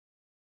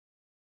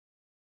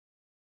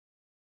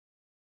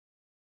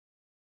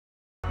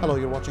Hello,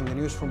 you're watching the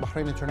news from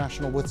Bahrain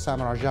International with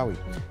Sam Arjawi.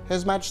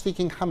 His Majesty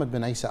King Hamad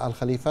bin Isa Al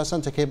Khalifa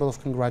sent a cable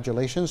of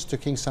congratulations to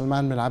King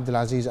Salman bin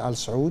Abdulaziz Al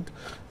Saud,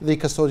 the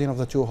custodian of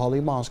the two holy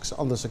mosques,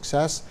 on the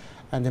success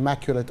and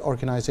immaculate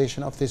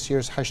organization of this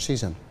year's Hajj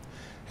season.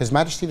 His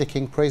Majesty the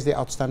King praised the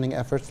outstanding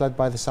efforts led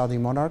by the Saudi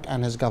monarch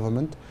and his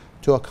government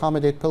to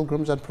accommodate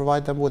pilgrims and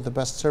provide them with the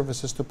best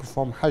services to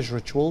perform Hajj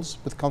rituals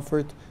with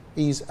comfort,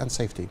 ease and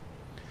safety.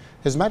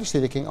 His Majesty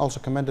the King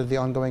also commended the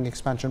ongoing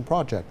expansion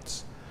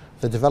projects,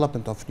 the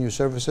development of new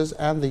services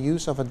and the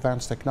use of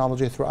advanced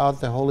technology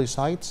throughout the holy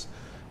sites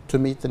to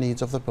meet the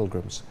needs of the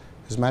pilgrims.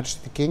 His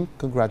Majesty the King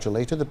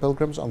congratulated the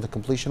pilgrims on the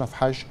completion of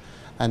Hajj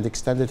and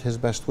extended his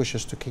best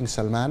wishes to King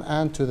Salman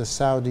and to the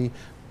Saudi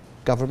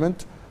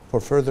government for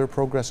further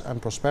progress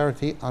and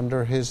prosperity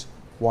under his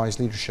wise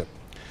leadership.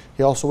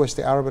 He also wished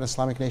the Arab and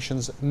Islamic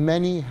nations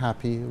many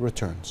happy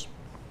returns.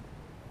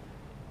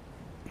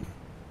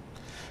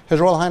 His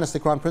Royal Highness the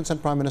Crown Prince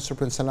and Prime Minister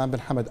Prince Salman bin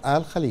Hamad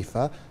Al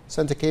Khalifa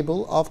sent a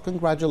cable of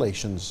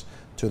congratulations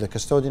to the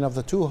custodian of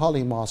the two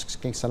holy mosques,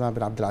 King Salman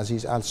bin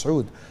Abdulaziz Al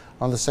Saud,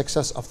 on the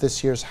success of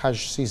this year's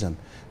Hajj season.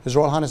 His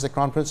Royal Highness the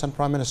Crown Prince and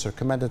Prime Minister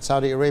commended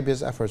Saudi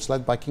Arabia's efforts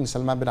led by King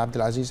Salman bin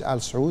Abdulaziz Al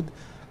Saud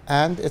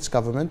and its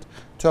government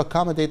to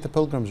accommodate the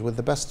pilgrims with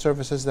the best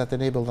services that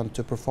enable them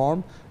to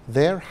perform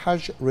their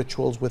Hajj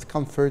rituals with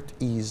comfort,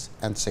 ease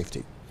and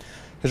safety.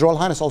 His Royal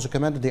Highness also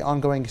commended the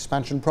ongoing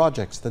expansion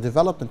projects, the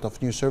development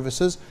of new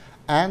services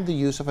and the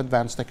use of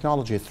advanced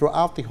technology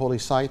throughout the holy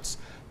sites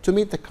to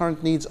meet the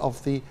current needs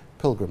of the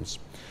pilgrims.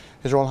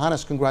 His Royal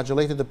Highness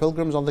congratulated the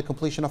pilgrims on the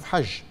completion of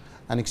Hajj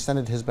and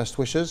extended his best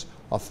wishes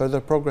of further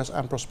progress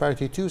and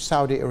prosperity to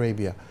Saudi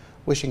Arabia,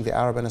 wishing the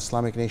Arab and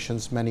Islamic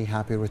nations many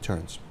happy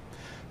returns.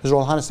 His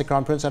Royal Highness the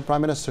Crown Prince and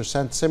Prime Minister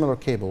sent similar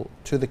cable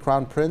to the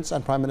Crown Prince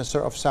and Prime Minister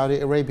of Saudi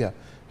Arabia,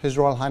 His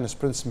Royal Highness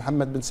Prince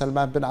Mohammed bin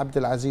Salman bin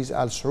Abdulaziz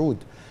Al Saud,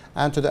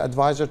 and to the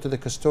advisor to the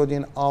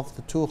custodian of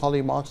the two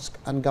holy mosques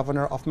and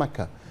governor of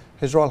Mecca,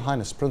 His Royal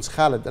Highness Prince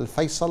Khalid Al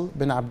Faisal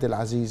bin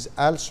Abdulaziz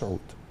Al Saud.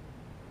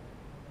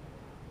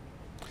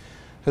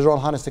 His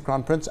Royal Highness the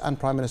Crown Prince and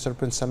Prime Minister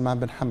Prince Salman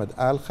bin Hamad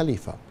Al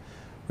Khalifa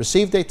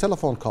received a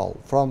telephone call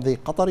from the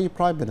Qatari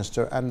Prime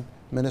Minister and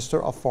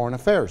Minister of Foreign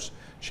Affairs,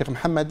 Sheikh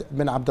Mohammed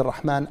bin Abdul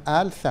Rahman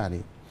Al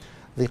Thani.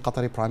 The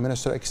Qatari Prime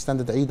Minister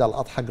extended Eid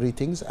al-Adha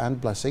greetings and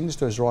blessings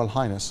to His Royal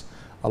Highness,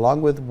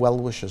 along with well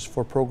wishes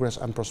for progress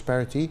and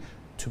prosperity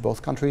to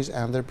both countries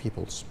and their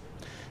peoples.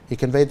 He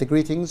conveyed the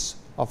greetings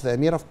of the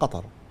Emir of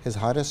Qatar, His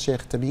Highness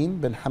Sheikh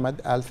Tamim bin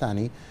Hamad Al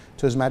Thani,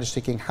 to His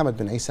Majesty King Hamad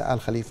bin Isa Al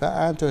Khalifa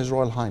and to His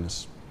Royal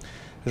Highness.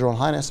 His Royal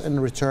Highness in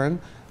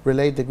return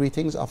relayed the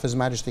greetings of His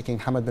Majesty King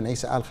Hamad bin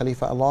Isa Al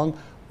Khalifa along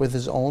with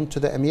his own to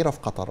the Emir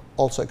of Qatar,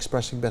 also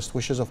expressing best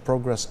wishes of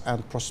progress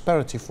and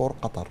prosperity for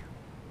Qatar.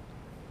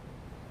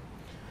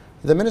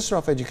 The Minister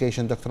of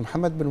Education, Dr.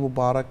 Muhammad bin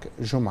Mubarak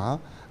Jum'a,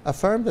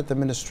 affirmed that the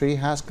ministry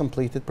has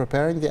completed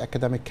preparing the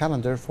academic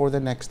calendar for the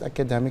next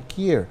academic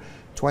year,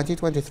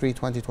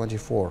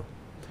 2023-2024.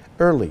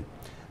 Early,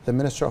 the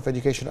Minister of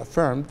Education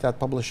affirmed that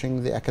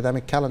publishing the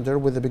academic calendar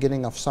with the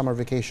beginning of summer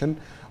vacation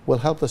will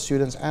help the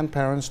students and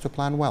parents to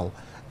plan well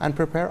and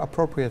prepare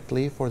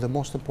appropriately for the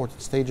most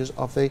important stages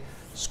of the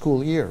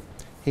school year.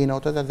 He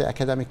noted that the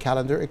academic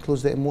calendar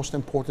includes the most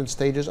important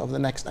stages of the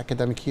next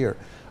academic year,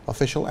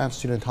 official and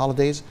student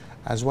holidays,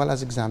 as well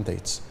as exam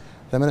dates.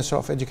 The Minister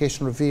of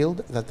Education revealed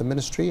that the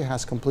ministry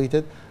has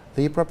completed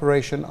the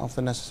preparation of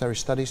the necessary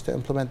studies to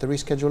implement the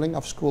rescheduling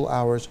of school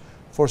hours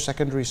for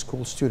secondary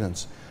school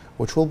students,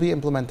 which will be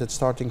implemented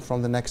starting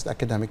from the next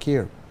academic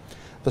year.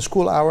 The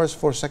school hours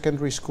for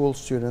secondary school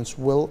students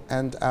will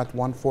end at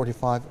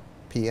 1:45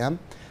 p.m.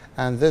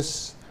 and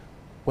this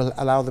will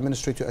allow the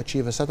ministry to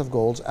achieve a set of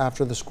goals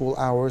after the school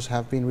hours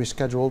have been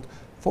rescheduled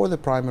for the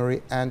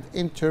primary and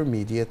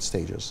intermediate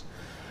stages.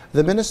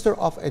 The Minister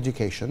of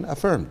Education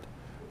affirmed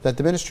that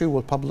the ministry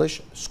will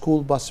publish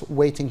school bus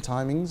waiting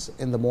timings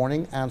in the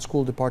morning and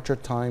school departure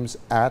times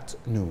at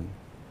noon.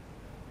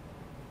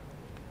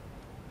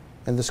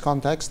 In this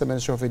context, the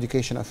Minister of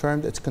Education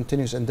affirmed its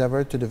continuous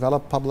endeavor to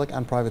develop public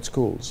and private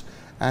schools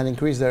and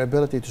increase their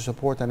ability to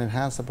support and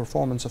enhance the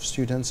performance of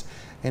students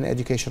in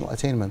educational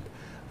attainment.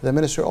 The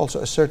Minister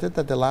also asserted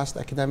that the last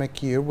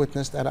academic year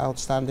witnessed an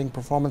outstanding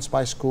performance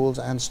by schools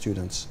and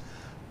students,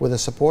 with the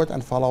support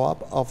and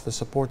follow-up of the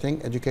supporting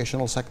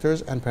educational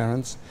sectors and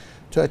parents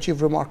to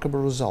achieve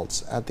remarkable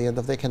results at the end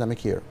of the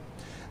academic year.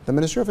 The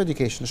Minister of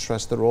Education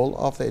stressed the role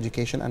of the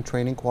Education and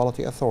Training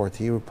Quality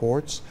Authority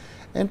reports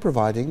in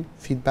providing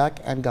feedback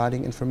and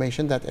guiding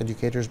information that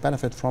educators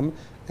benefit from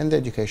in the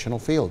educational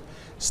field,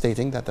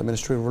 stating that the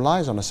ministry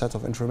relies on a set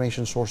of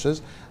information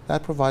sources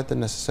that provide the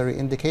necessary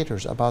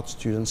indicators about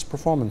students'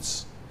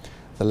 performance,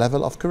 the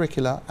level of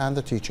curricula and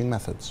the teaching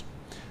methods.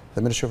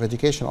 The Ministry of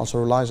Education also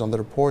relies on the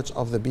reports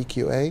of the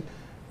BQA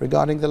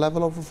regarding the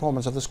level of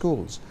performance of the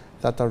schools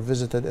that are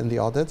visited in the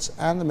audits,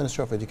 and the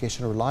Ministry of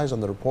Education relies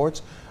on the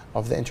reports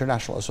of the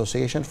International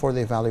Association for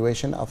the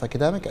Evaluation of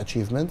Academic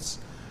Achievements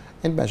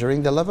in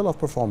measuring the level of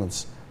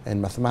performance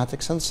in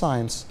mathematics and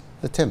science,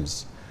 the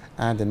TIMSS,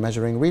 and in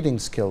measuring reading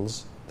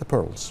skills, the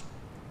PEARLS.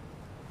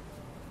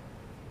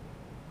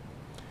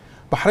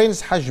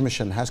 Bahrain's Hajj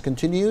mission has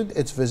continued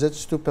its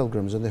visits to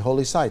pilgrims in the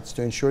holy sites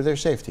to ensure their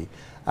safety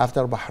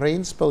after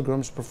Bahrain's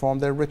pilgrims performed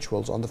their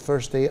rituals on the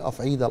first day of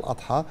Eid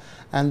al-Adha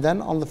and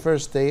then on the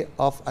first day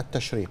of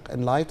At-Tashriq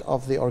in light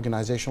of the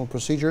organizational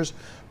procedures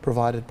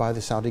provided by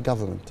the Saudi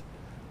government.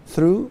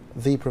 Through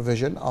the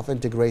provision of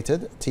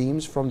integrated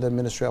teams from the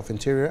Ministry of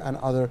Interior and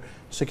other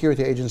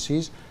security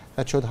agencies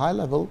that showed high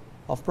level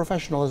of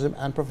professionalism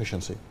and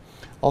proficiency.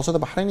 Also, the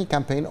Bahraini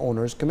campaign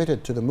owners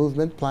committed to the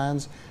movement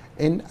plans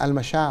in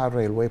Al-Masha'ar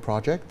railway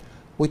project,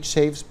 which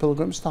saves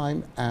pilgrims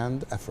time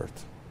and effort.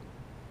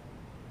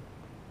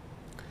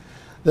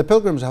 The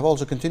pilgrims have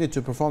also continued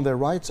to perform their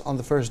rites on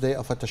the first day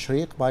of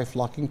At-Tashriq by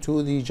flocking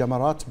to the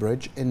Jamarat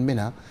bridge in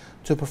Mina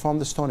to perform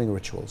the stoning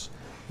rituals.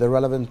 The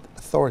relevant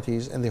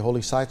authorities in the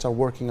holy sites are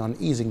working on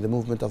easing the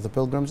movement of the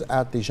pilgrims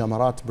at the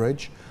Jamarat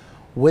bridge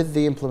with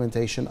the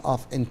implementation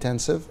of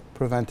intensive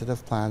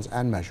preventative plans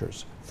and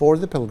measures for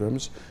the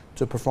pilgrims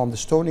to perform the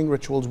stoning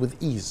rituals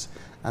with ease,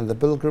 and the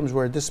pilgrims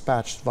were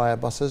dispatched via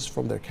buses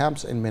from their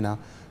camps in Mina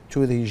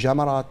to the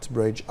Jamarat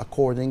bridge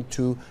according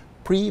to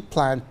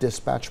pre-planned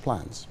dispatch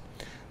plans.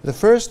 The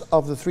first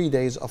of the 3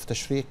 days of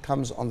Tashriq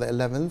comes on the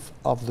 11th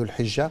of Dhul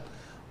Hijjah,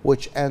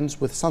 which ends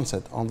with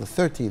sunset on the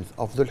 13th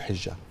of Dhul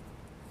Hijjah.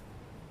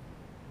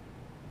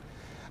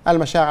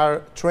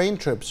 Al-Masha'ar train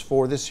trips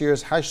for this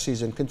year's Hajj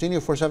season continue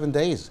for 7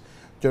 days,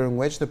 during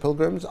which the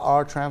pilgrims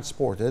are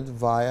transported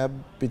via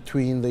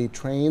between the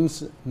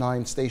train's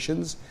 9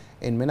 stations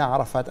in Mina,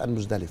 Arafat and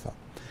Muzdalifah.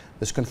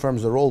 This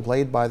confirms the role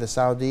played by the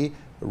Saudi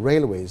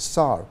Railways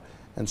SAR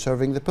in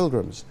serving the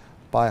pilgrims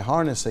by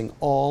harnessing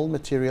all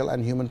material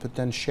and human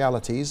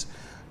potentialities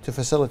to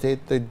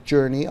facilitate the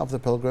journey of the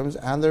pilgrims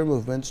and their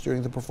movements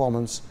during the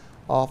performance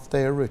of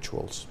their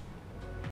rituals.